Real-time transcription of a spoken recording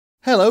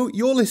Hello,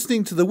 you're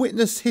listening to the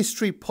Witness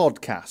History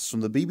podcast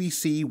from the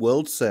BBC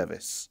World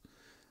Service.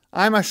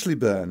 I'm Ashely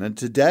Byrne, and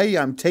today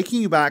I'm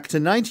taking you back to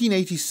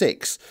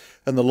 1986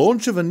 and the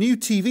launch of a new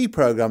TV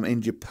programme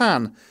in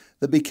Japan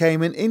that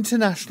became an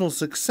international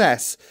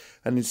success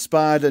and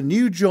inspired a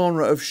new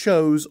genre of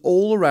shows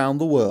all around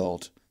the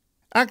world.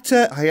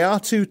 Actor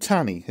Hayato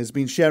Tani has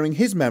been sharing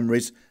his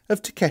memories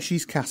of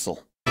Takeshi's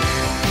Castle.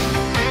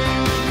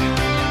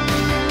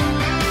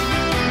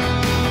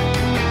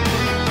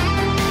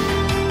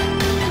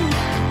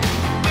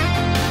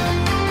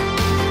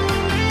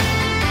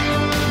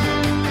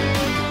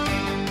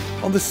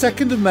 On the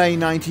 2nd of May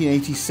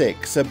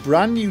 1986, a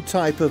brand new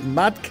type of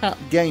madcap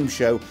game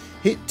show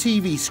hit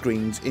TV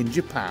screens in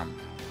Japan.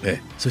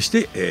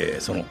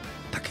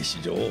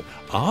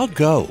 Our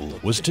goal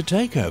was to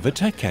take over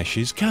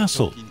Takeshi's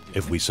Castle.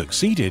 If we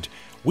succeeded,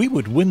 we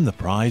would win the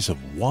prize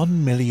of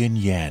 1 million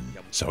yen.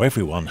 So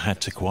everyone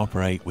had to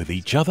cooperate with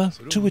each other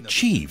to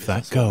achieve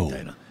that goal.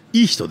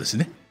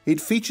 It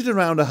featured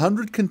around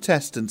 100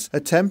 contestants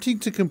attempting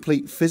to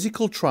complete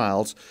physical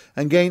trials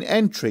and gain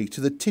entry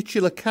to the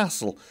titular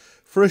castle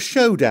for a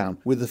showdown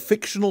with the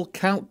fictional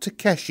Count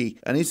Takeshi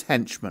and his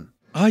henchmen.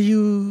 They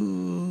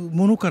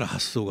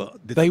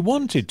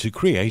wanted to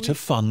create a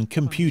fun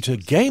computer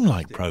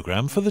game-like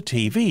program for the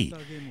TV,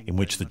 in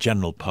which the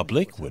general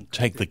public would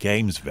take the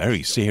games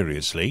very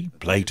seriously,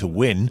 play to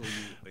win,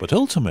 but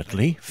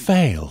ultimately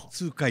fail.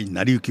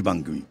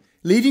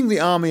 Leading the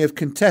army of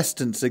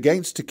contestants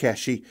against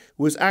Takeshi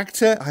was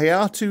actor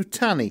Hayato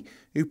Tani,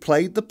 who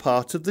played the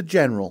part of the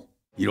general.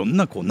 At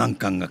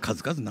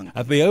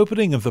the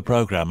opening of the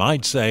program,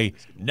 I'd say,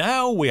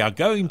 "Now we are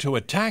going to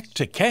attack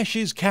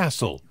Takeshi's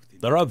castle.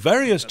 There are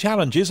various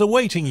challenges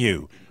awaiting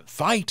you.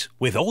 Fight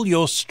with all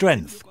your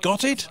strength.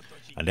 Got it?"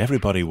 And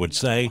everybody would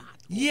say,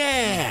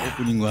 "Yeah!"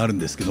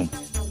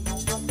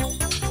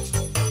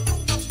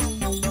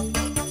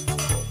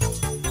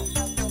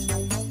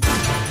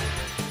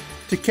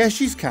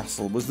 Takeshi's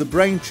Castle was the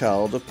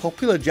brainchild of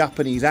popular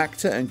Japanese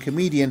actor and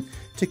comedian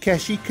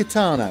Takeshi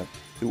Kitano,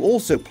 who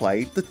also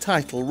played the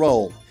title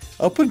role.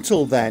 Up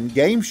until then,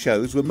 game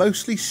shows were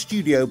mostly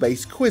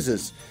studio-based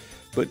quizzes,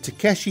 but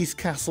Takeshi's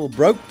Castle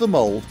broke the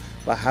mould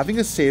by having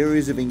a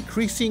series of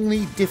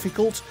increasingly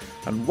difficult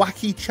and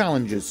wacky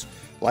challenges,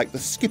 like the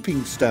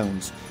skipping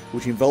stones,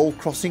 which involved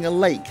crossing a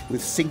lake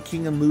with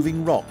sinking and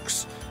moving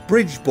rocks,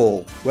 bridge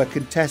ball, where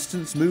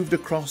contestants moved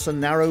across a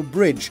narrow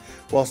bridge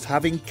whilst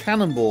having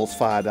cannonballs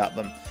fired at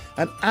them,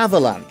 and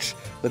avalanche,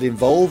 that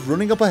involved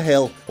running up a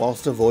hill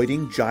whilst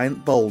avoiding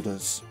giant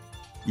boulders.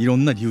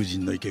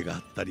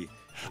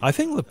 I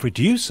think the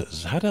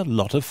producers had a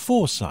lot of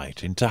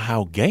foresight into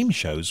how game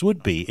shows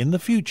would be in the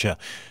future,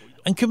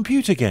 and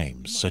computer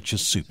games such as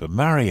Super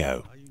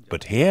Mario.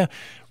 But here,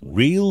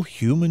 real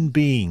human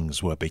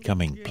beings were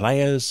becoming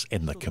players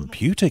in the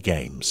computer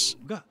games.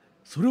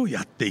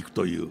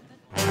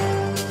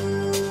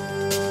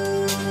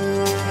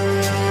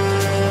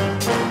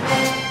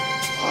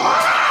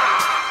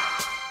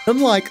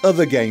 Unlike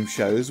other game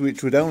shows,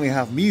 which would only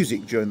have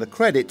music during the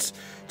credits,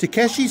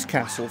 Takeshi's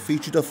Castle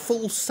featured a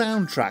full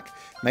soundtrack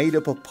made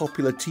up of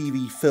popular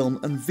TV, film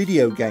and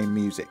video game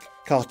music.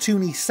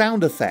 Cartoony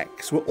sound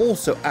effects were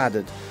also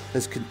added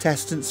as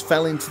contestants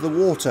fell into the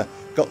water,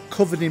 got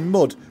covered in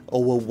mud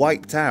or were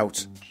wiped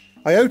out.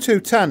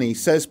 Hayato Tani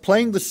says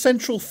playing the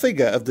central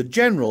figure of the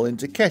general in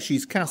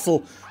Takeshi's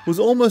Castle was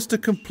almost a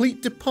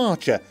complete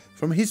departure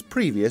from his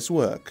previous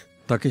work.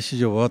 I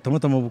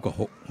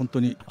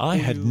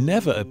had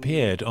never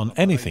appeared on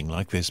anything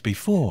like this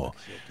before.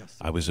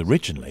 I was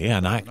originally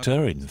an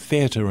actor in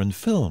theatre and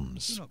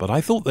films, but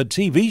I thought that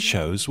TV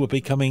shows were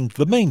becoming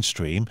the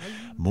mainstream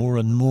more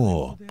and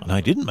more, and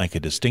I didn't make a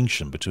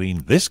distinction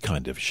between this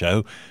kind of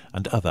show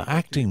and other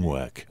acting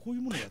work.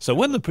 So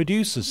when the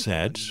producers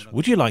said,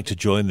 "Would you like to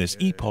join this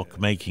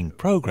epoch-making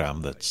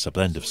program that's a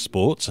blend of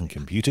sports and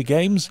computer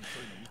games?"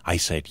 I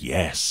said,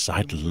 yes,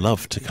 I'd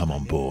love to come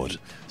on board.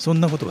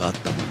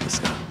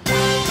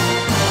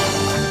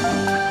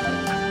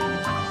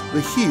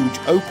 The huge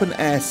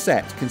open-air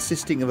set,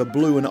 consisting of a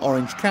blue and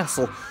orange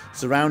castle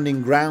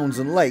surrounding grounds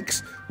and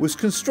lakes, was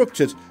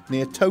constructed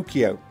near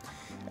Tokyo.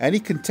 Any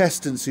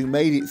contestants who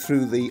made it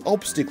through the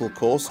obstacle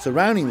course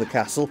surrounding the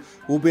castle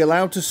will be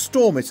allowed to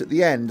storm it at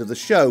the end of the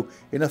show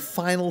in a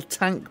final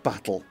tank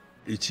battle.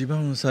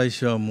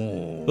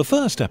 The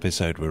first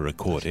episode we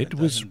recorded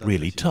was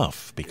really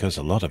tough because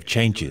a lot of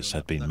changes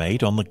had been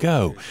made on the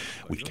go.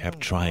 We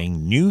kept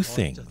trying new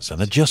things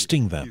and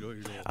adjusting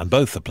them, and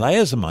both the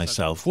players and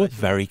myself were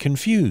very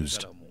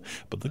confused.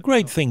 But the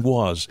great thing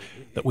was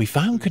that we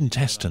found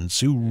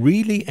contestants who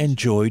really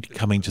enjoyed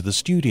coming to the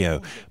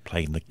studio,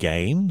 playing the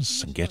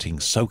games and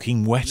getting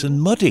soaking wet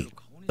and muddy.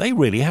 They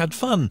really had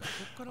fun.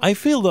 I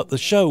feel that the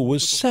show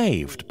was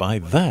saved by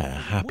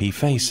their happy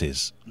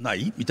faces.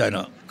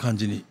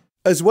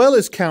 As well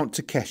as Count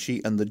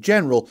Takeshi and the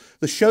General,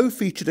 the show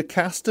featured a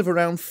cast of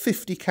around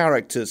 50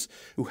 characters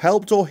who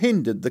helped or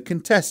hindered the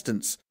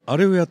contestants, I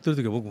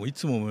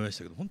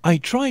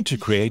tried to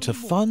create a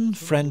fun,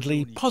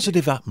 friendly,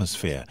 positive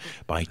atmosphere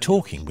by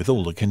talking with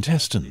all the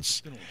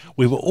contestants.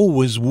 We were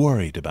always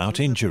worried about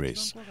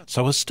injuries,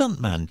 so a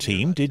stuntman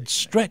team did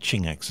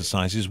stretching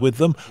exercises with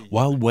them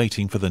while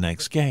waiting for the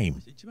next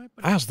game.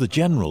 As the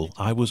general,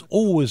 I was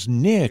always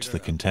near to the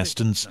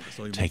contestants,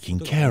 taking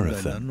care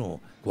of them.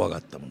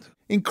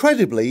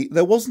 Incredibly,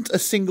 there wasn't a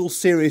single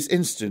serious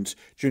incident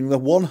during the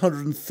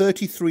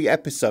 133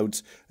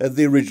 episodes of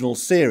the original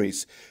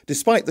series,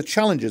 despite the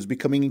challenges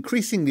becoming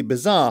increasingly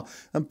bizarre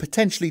and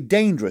potentially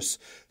dangerous,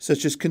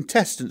 such as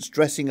contestants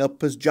dressing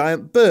up as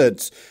giant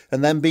birds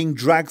and then being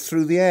dragged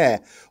through the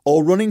air,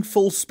 or running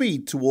full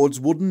speed towards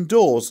wooden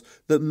doors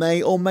that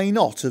may or may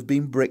not have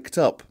been bricked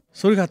up.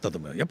 At the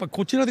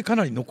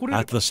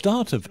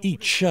start of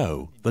each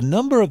show, the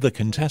number of the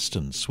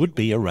contestants would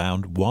be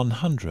around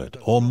 100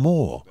 or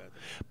more.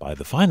 By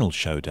the final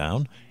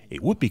showdown,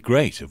 it would be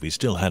great if we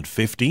still had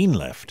 15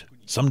 left.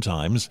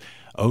 Sometimes,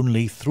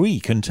 only 3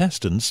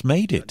 contestants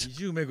made it.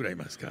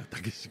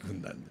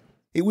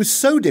 It was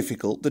so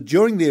difficult that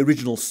during the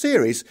original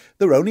series,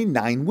 there were only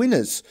 9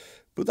 winners.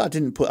 But that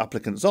didn't put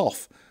applicants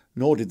off,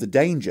 nor did the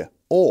danger,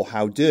 or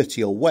how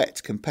dirty or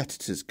wet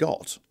competitors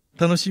got.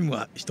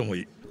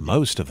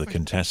 Most of the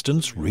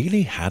contestants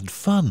really had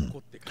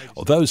fun,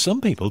 although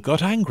some people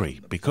got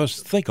angry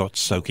because they got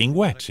soaking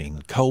wet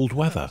in cold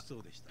weather.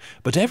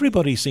 But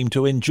everybody seemed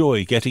to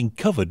enjoy getting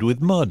covered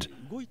with mud.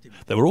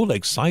 They were all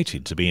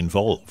excited to be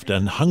involved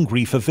and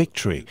hungry for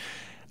victory,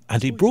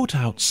 and it brought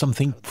out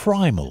something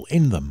primal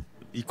in them.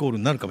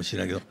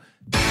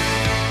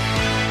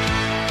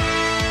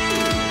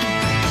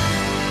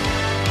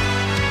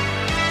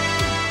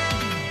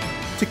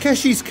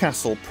 Takeshi's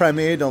Castle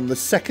premiered on the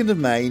 2nd of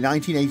May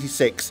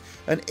 1986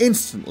 and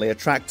instantly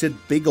attracted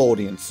big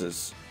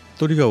audiences.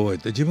 After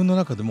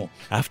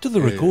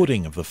the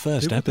recording of the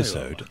first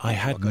episode, I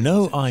had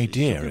no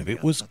idea if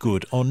it was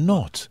good or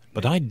not,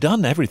 but I'd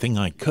done everything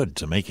I could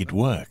to make it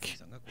work.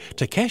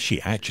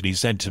 Takeshi actually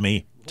said to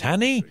me,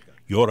 "Tani,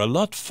 you're a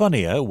lot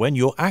funnier when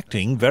you're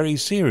acting very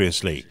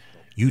seriously.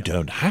 You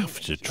don't have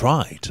to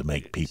try to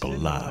make people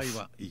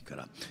laugh."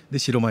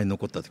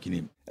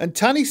 And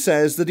Tani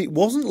says that it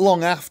wasn't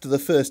long after the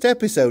first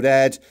episode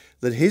aired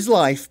that his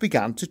life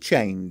began to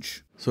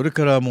change.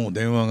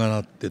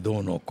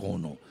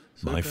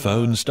 My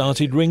phone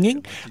started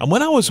ringing, and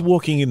when I was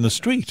walking in the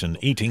street and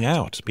eating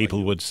out,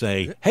 people would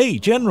say, "Hey,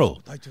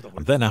 General!"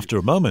 And then after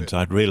a moment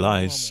I'd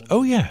realise,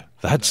 oh yeah,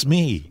 that's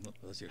me.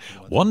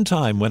 One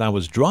time when I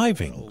was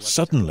driving,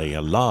 suddenly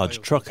a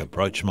large truck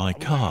approached my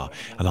car,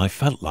 and I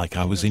felt like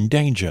I was in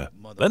danger.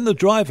 Then the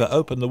driver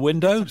opened the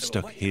window,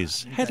 stuck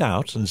his head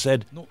out and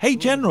said, "Hey,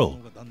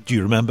 General, do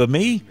you remember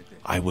me?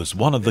 I was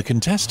one of the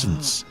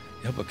contestants."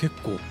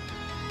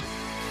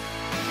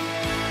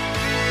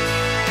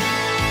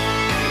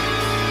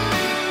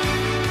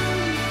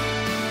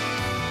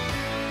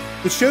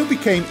 The show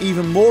became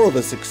even more of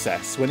a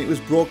success when it was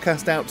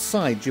broadcast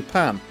outside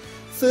Japan.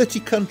 30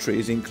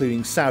 countries,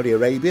 including Saudi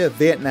Arabia,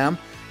 Vietnam,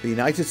 the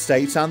United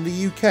States and the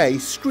UK,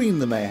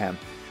 screened the mayhem,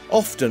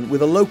 often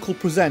with a local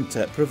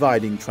presenter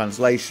providing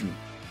translation.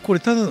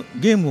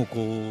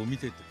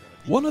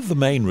 One of the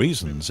main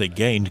reasons it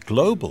gained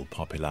global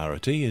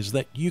popularity is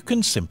that you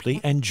can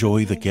simply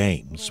enjoy the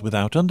games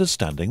without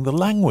understanding the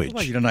language.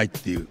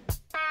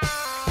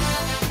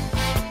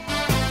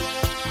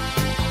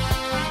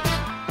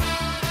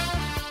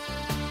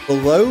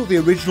 Although the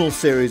original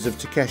series of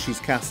Takeshi's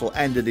Castle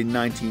ended in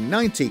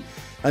 1990,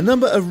 a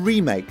number of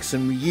remakes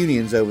and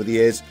reunions over the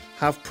years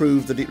have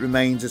proved that it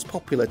remains as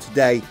popular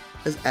today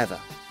as ever.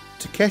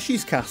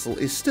 Takeshi's Castle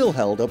is still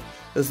held up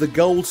as the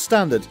gold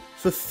standard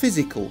for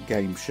physical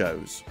game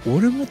shows.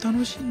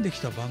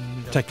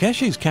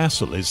 Takeshi's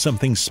Castle is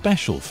something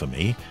special for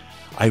me.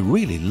 I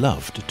really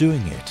loved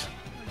doing it.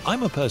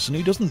 I'm a person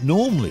who doesn't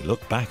normally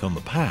look back on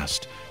the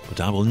past, but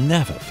I will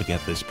never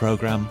forget this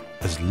program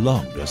as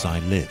long as I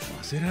live.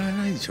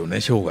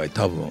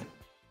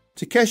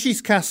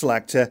 Takeshi's Castle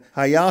actor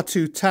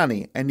Hayato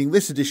Tani ending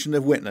this edition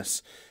of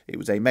Witness. It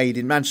was a made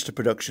in Manchester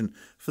production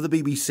for the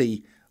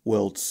BBC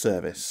World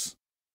Service.